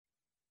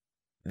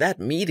That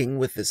meeting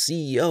with the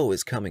CEO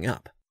is coming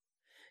up.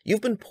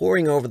 You've been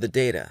poring over the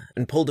data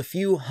and pulled a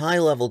few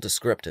high-level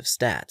descriptive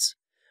stats,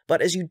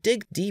 but as you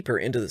dig deeper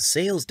into the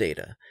sales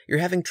data, you're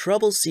having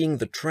trouble seeing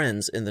the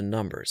trends in the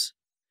numbers.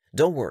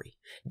 Don't worry,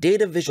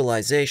 data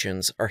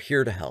visualizations are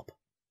here to help.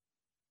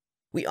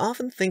 We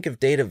often think of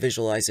data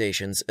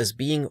visualizations as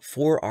being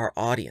for our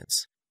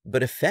audience,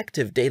 but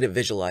effective data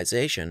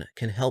visualization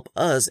can help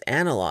us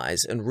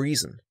analyze and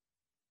reason.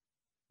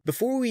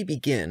 Before we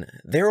begin,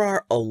 there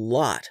are a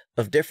lot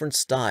of different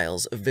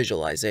styles of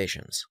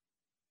visualizations.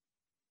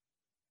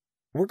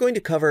 We're going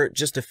to cover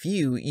just a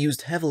few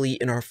used heavily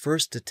in our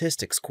first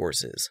statistics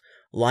courses: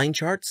 line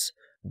charts,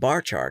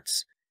 bar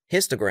charts,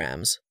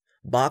 histograms,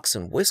 box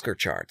and whisker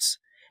charts,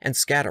 and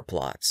scatter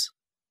plots.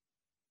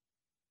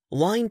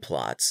 Line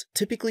plots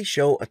typically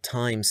show a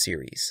time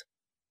series.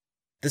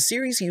 The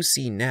series you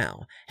see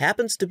now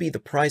happens to be the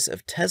price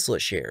of Tesla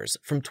shares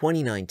from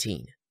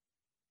 2019.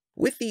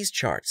 With these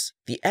charts,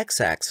 the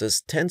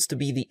x-axis tends to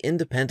be the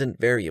independent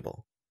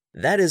variable.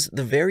 That is,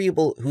 the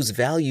variable whose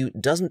value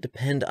doesn't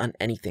depend on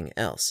anything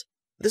else.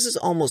 This is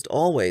almost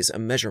always a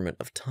measurement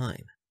of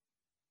time.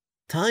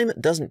 Time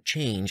doesn't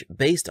change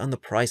based on the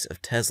price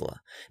of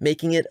Tesla,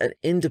 making it an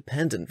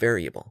independent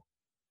variable.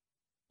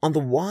 On the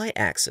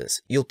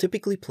y-axis, you'll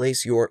typically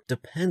place your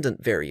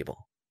dependent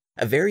variable,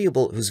 a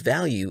variable whose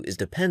value is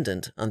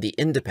dependent on the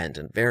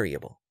independent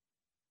variable.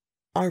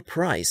 Our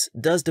price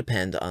does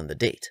depend on the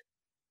date.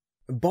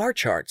 Bar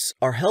charts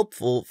are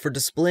helpful for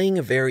displaying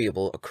a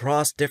variable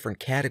across different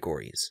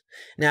categories.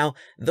 Now,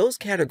 those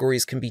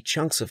categories can be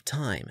chunks of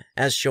time,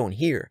 as shown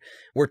here,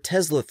 where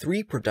Tesla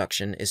 3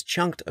 production is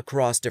chunked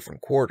across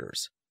different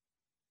quarters.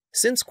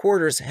 Since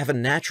quarters have a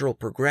natural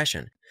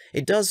progression,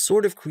 it does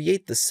sort of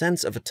create the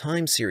sense of a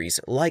time series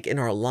like in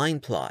our line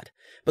plot,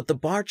 but the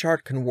bar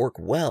chart can work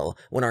well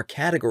when our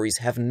categories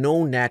have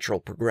no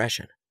natural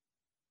progression.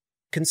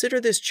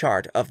 Consider this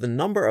chart of the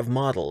number of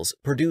models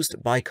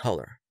produced by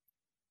color.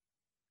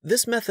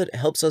 This method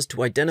helps us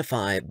to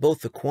identify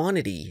both the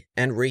quantity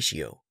and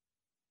ratio.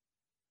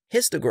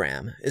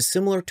 Histogram is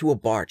similar to a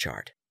bar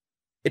chart.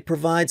 It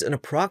provides an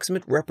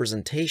approximate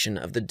representation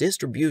of the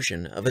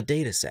distribution of a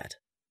dataset.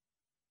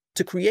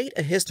 To create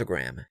a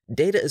histogram,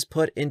 data is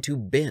put into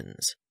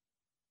bins.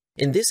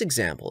 In this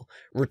example,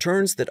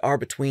 returns that are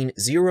between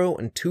 0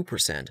 and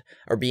 2%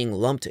 are being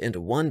lumped into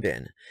one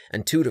bin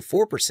and 2 to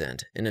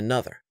 4% in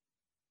another.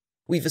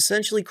 We've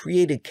essentially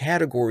created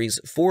categories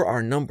for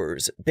our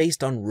numbers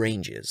based on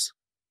ranges.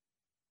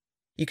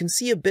 You can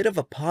see a bit of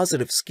a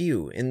positive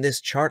skew in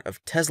this chart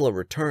of Tesla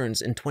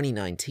returns in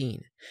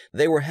 2019.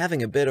 They were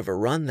having a bit of a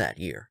run that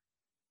year.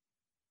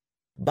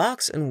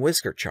 Box and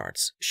whisker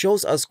charts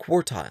shows us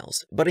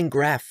quartiles, but in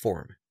graph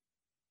form.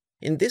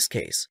 In this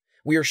case,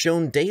 we are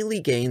shown daily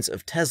gains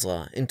of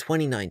Tesla in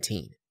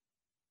 2019.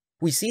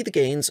 We see the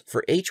gains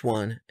for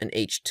H1 and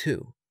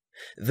H2.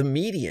 The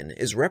median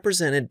is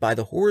represented by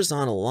the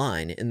horizontal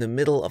line in the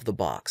middle of the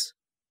box.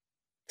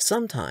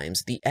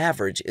 Sometimes the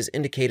average is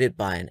indicated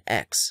by an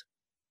X.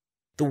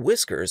 The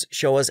whiskers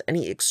show us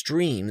any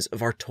extremes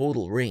of our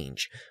total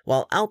range,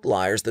 while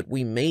outliers that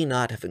we may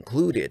not have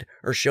included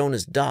are shown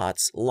as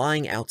dots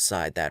lying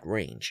outside that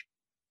range.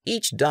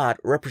 Each dot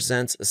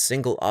represents a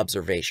single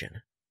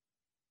observation.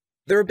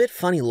 They're a bit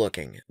funny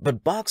looking,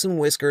 but box and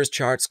whiskers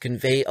charts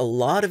convey a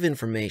lot of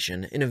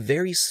information in a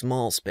very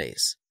small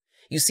space.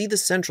 You see the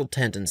central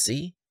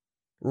tendency,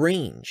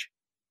 range,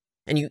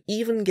 and you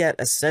even get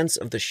a sense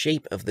of the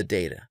shape of the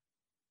data.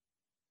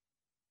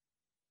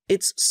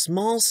 Its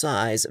small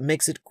size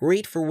makes it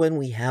great for when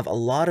we have a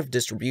lot of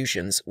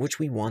distributions which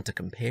we want to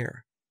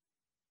compare.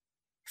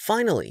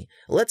 Finally,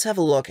 let's have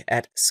a look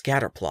at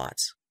scatter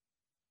plots.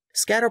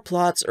 Scatter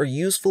plots are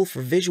useful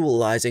for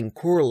visualizing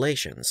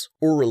correlations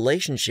or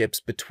relationships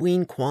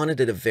between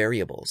quantitative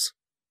variables.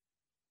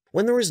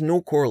 When there is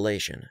no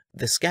correlation,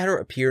 the scatter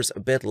appears a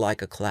bit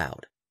like a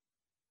cloud.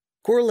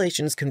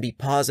 Correlations can be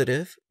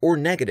positive or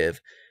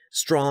negative,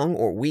 strong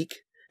or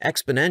weak,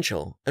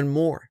 exponential, and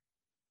more.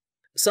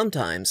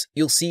 Sometimes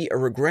you'll see a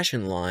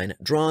regression line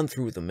drawn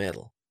through the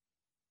middle.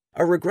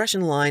 A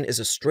regression line is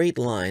a straight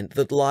line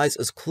that lies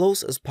as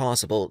close as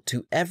possible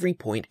to every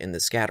point in the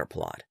scatter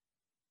plot.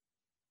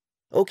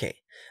 Okay,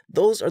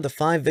 those are the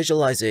 5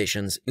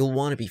 visualizations you'll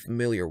want to be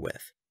familiar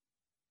with.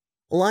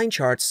 Line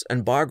charts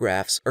and bar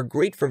graphs are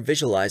great for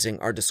visualizing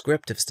our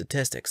descriptive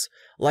statistics,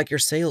 like your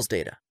sales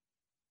data.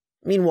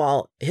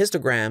 Meanwhile,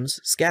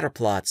 histograms, scatter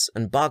plots,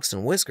 and box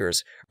and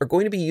whiskers are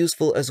going to be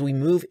useful as we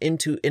move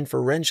into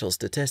inferential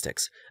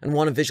statistics and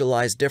want to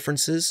visualize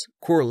differences,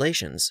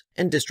 correlations,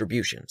 and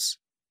distributions.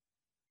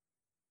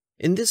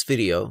 In this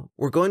video,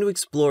 we're going to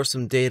explore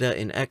some data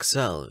in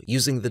Excel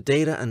using the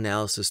Data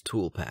Analysis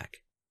Tool Pack.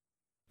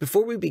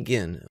 Before we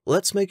begin,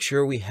 let's make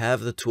sure we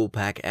have the tool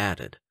pack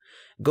added.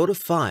 Go to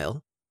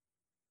File,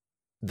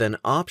 then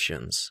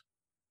Options,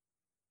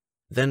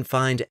 then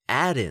find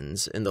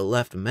Add-ins in the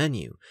left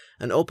menu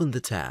and open the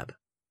tab.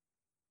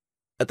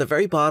 At the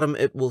very bottom,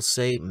 it will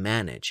say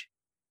Manage.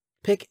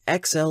 Pick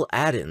Excel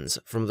Add-ins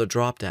from the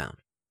drop-down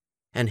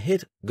and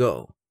hit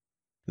Go.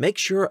 Make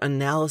sure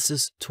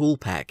Analysis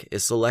Toolpack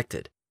is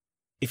selected.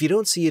 If you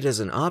don't see it as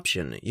an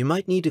option, you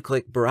might need to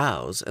click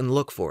Browse and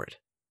look for it.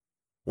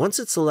 Once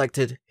it's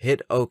selected,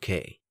 hit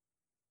OK.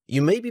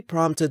 You may be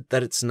prompted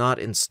that it's not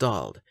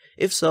installed.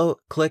 If so,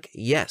 click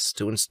Yes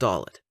to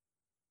install it.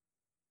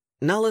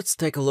 Now let's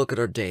take a look at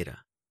our data.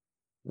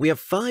 We have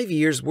 5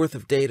 years worth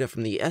of data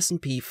from the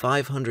S&P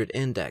 500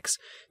 index,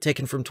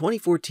 taken from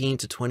 2014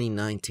 to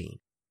 2019.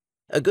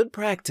 A good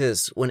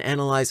practice when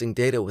analyzing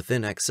data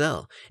within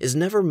Excel is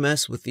never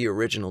mess with the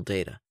original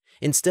data.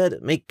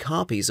 Instead, make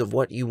copies of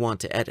what you want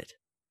to edit.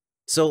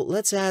 So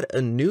let's add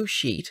a new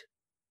sheet,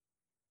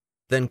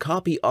 then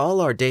copy all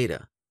our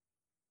data,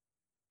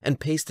 and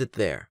paste it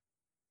there.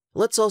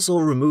 Let's also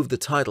remove the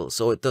title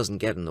so it doesn't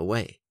get in the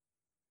way.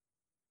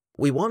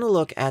 We want to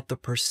look at the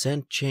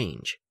percent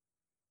change.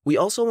 We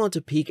also want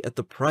to peek at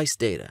the price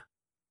data.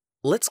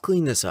 Let's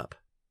clean this up.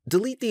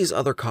 Delete these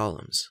other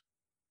columns.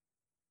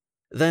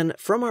 Then,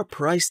 from our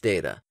price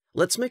data,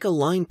 let's make a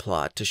line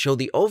plot to show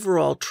the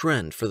overall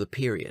trend for the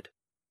period.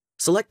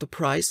 Select the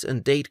price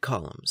and date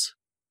columns.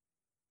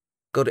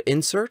 Go to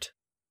Insert,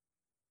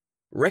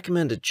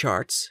 Recommended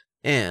Charts,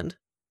 and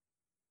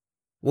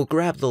we'll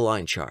grab the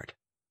line chart.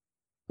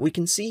 We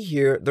can see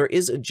here there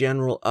is a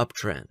general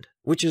uptrend,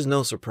 which is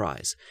no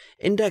surprise.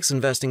 Index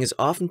investing is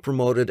often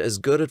promoted as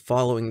good at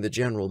following the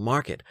general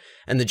market,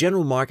 and the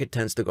general market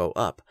tends to go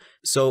up.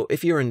 So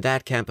if you're in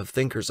that camp of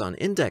thinkers on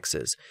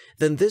indexes,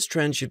 then this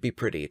trend should be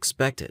pretty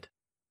expected.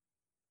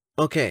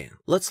 Okay,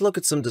 let's look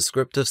at some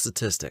descriptive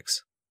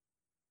statistics.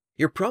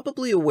 You're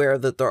probably aware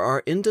that there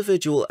are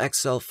individual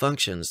Excel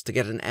functions to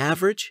get an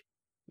average,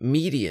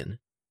 median,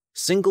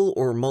 single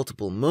or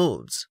multiple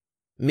modes,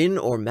 min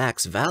or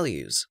max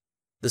values,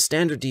 the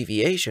standard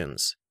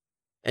deviations,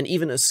 and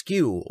even a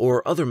skew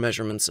or other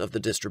measurements of the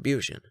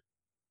distribution.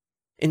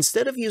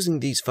 Instead of using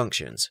these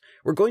functions,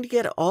 we're going to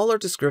get all our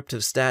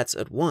descriptive stats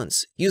at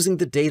once using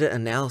the Data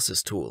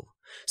Analysis tool.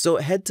 So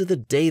head to the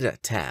Data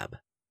tab.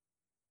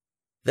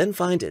 Then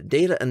find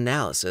Data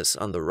Analysis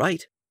on the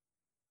right,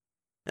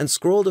 and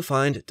scroll to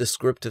find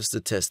Descriptive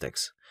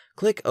Statistics.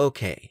 Click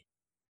OK.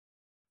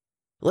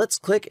 Let's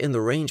click in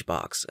the Range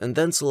box and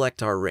then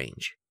select our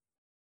range.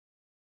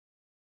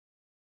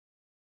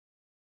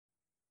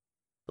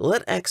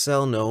 Let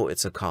Excel know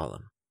it's a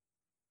column.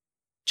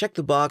 Check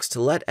the box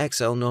to let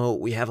Excel know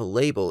we have a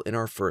label in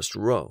our first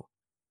row.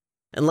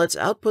 And let's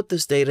output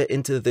this data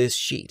into this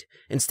sheet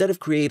instead of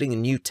creating a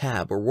new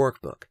tab or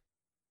workbook.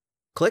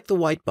 Click the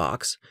white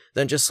box,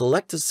 then just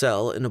select a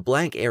cell in a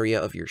blank area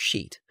of your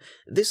sheet.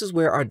 This is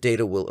where our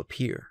data will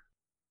appear.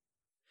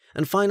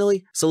 And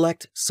finally,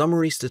 select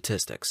Summary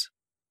Statistics.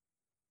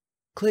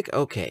 Click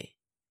OK.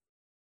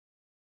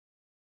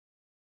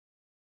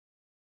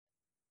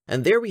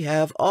 And there we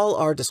have all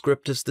our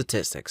descriptive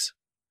statistics.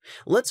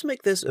 Let's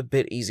make this a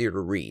bit easier to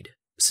read.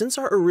 Since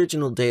our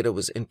original data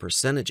was in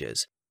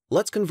percentages,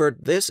 let's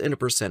convert this into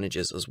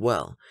percentages as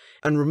well,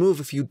 and remove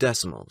a few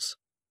decimals.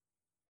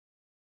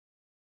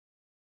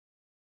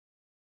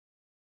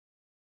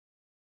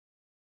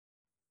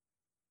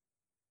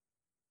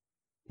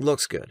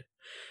 Looks good.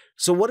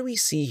 So what do we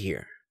see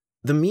here?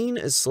 The mean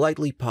is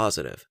slightly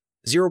positive,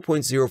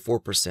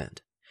 0.04%.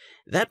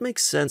 That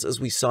makes sense as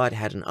we saw it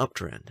had an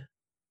uptrend.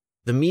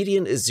 The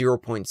median is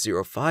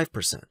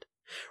 0.05%.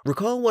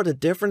 Recall what a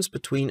difference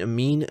between a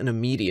mean and a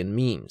median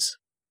means,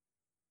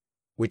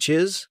 which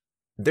is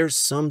there's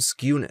some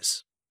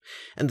skewness,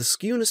 and the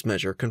skewness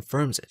measure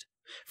confirms it.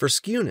 For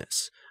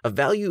skewness, a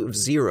value of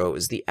 0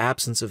 is the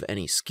absence of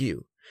any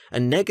skew. A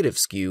negative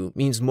skew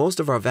means most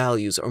of our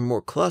values are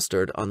more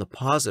clustered on the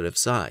positive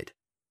side.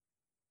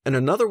 And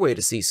another way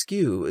to see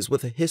skew is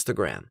with a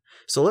histogram,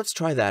 so let's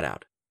try that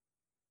out.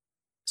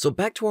 So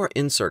back to our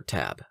Insert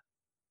tab.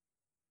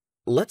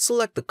 Let's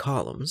select the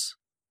columns,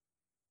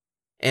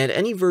 and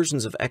any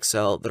versions of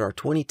Excel that are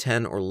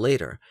 2010 or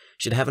later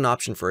should have an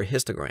option for a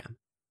histogram.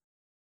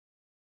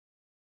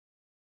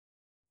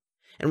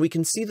 And we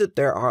can see that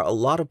there are a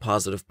lot of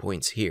positive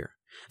points here,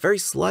 very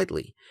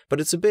slightly, but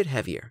it's a bit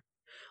heavier.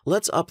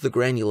 Let's up the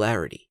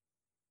granularity.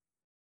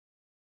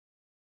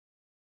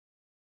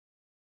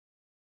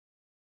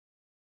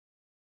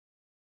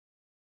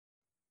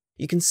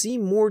 You can see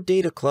more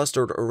data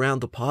clustered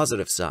around the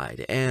positive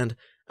side and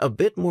a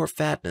bit more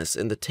fatness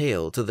in the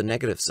tail to the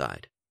negative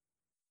side.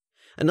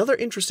 Another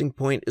interesting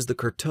point is the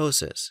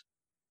kurtosis.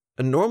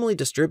 A normally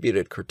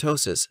distributed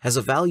kurtosis has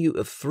a value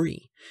of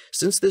 3.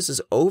 Since this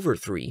is over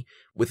 3,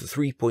 with a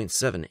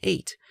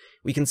 3.78,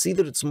 we can see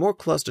that it's more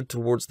clustered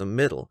towards the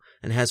middle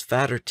and has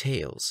fatter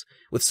tails,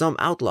 with some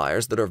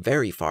outliers that are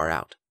very far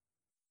out.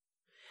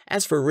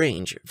 As for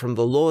range, from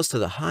the lowest to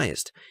the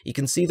highest, you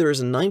can see there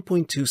is a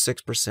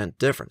 9.26%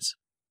 difference.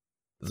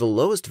 The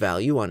lowest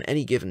value on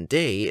any given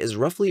day is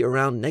roughly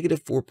around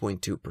negative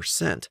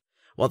 4.2%,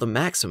 while the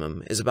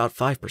maximum is about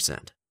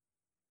 5%.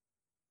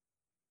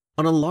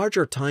 On a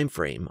larger time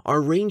frame,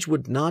 our range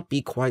would not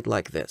be quite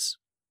like this.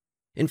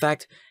 In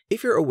fact,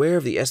 if you're aware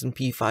of the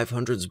S&P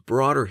 500's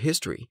broader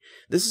history,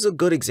 this is a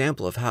good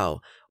example of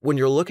how, when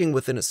you're looking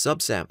within a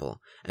subsample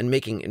and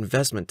making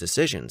investment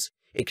decisions,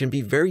 It can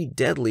be very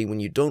deadly when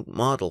you don't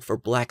model for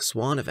black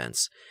swan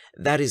events.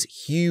 That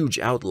is huge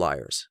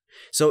outliers.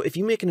 So if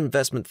you make an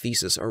investment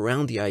thesis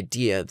around the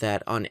idea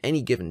that on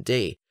any given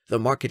day, the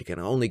market can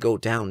only go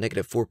down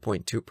negative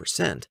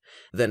 4.2%,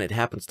 then it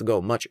happens to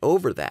go much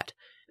over that,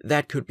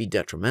 that could be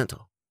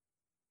detrimental.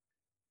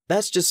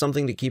 That's just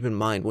something to keep in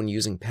mind when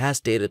using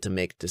past data to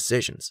make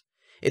decisions.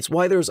 It's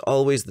why there's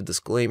always the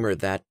disclaimer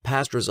that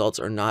past results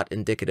are not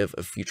indicative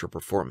of future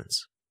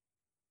performance.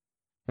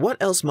 What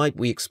else might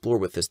we explore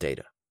with this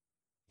data?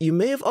 You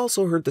may have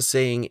also heard the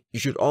saying, you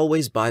should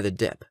always buy the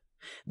dip.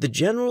 The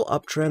general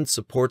uptrend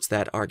supports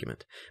that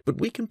argument, but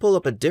we can pull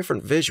up a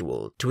different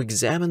visual to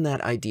examine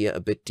that idea a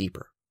bit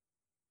deeper.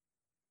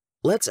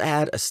 Let's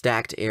add a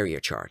stacked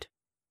area chart.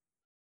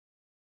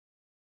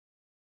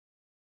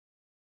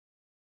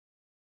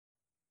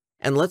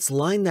 And let's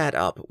line that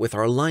up with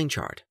our line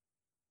chart.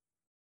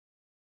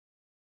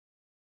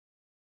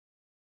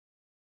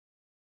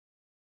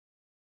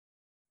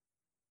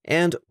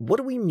 And what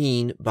do we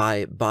mean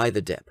by buy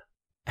the dip?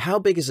 How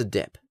big is a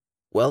dip?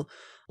 Well,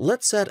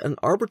 let's set an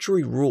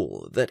arbitrary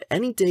rule that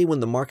any day when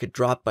the market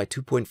dropped by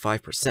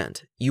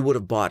 2.5%, you would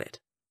have bought it.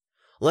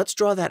 Let's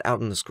draw that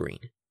out on the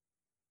screen.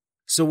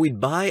 So we'd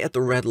buy at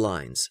the red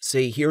lines,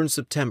 say here in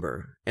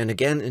September, and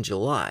again in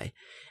July,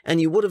 and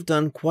you would have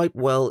done quite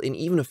well in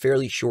even a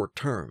fairly short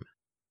term.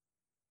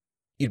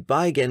 You'd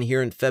buy again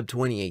here in Feb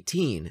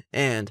 2018,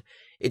 and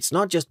it's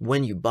not just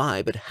when you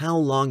buy, but how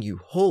long you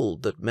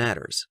hold that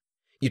matters.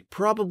 You'd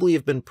probably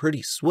have been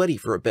pretty sweaty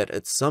for a bit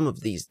at some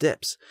of these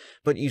dips,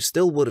 but you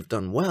still would have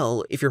done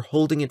well if you're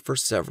holding it for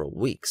several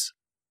weeks.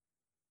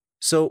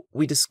 So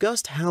we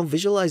discussed how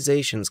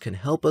visualizations can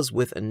help us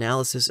with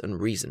analysis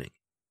and reasoning.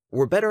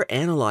 We're better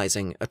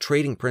analyzing a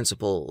trading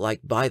principle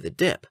like buy the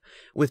dip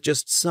with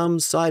just some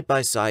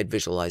side-by-side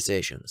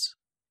visualizations.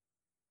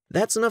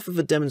 That's enough of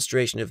a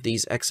demonstration of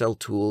these Excel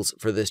tools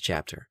for this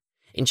chapter.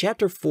 In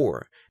Chapter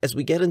 4, as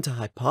we get into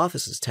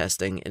hypothesis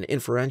testing and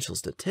inferential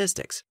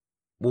statistics,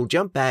 we'll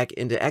jump back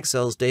into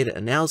Excel's data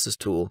analysis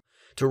tool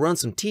to run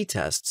some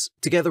t-tests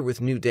together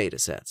with new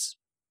datasets.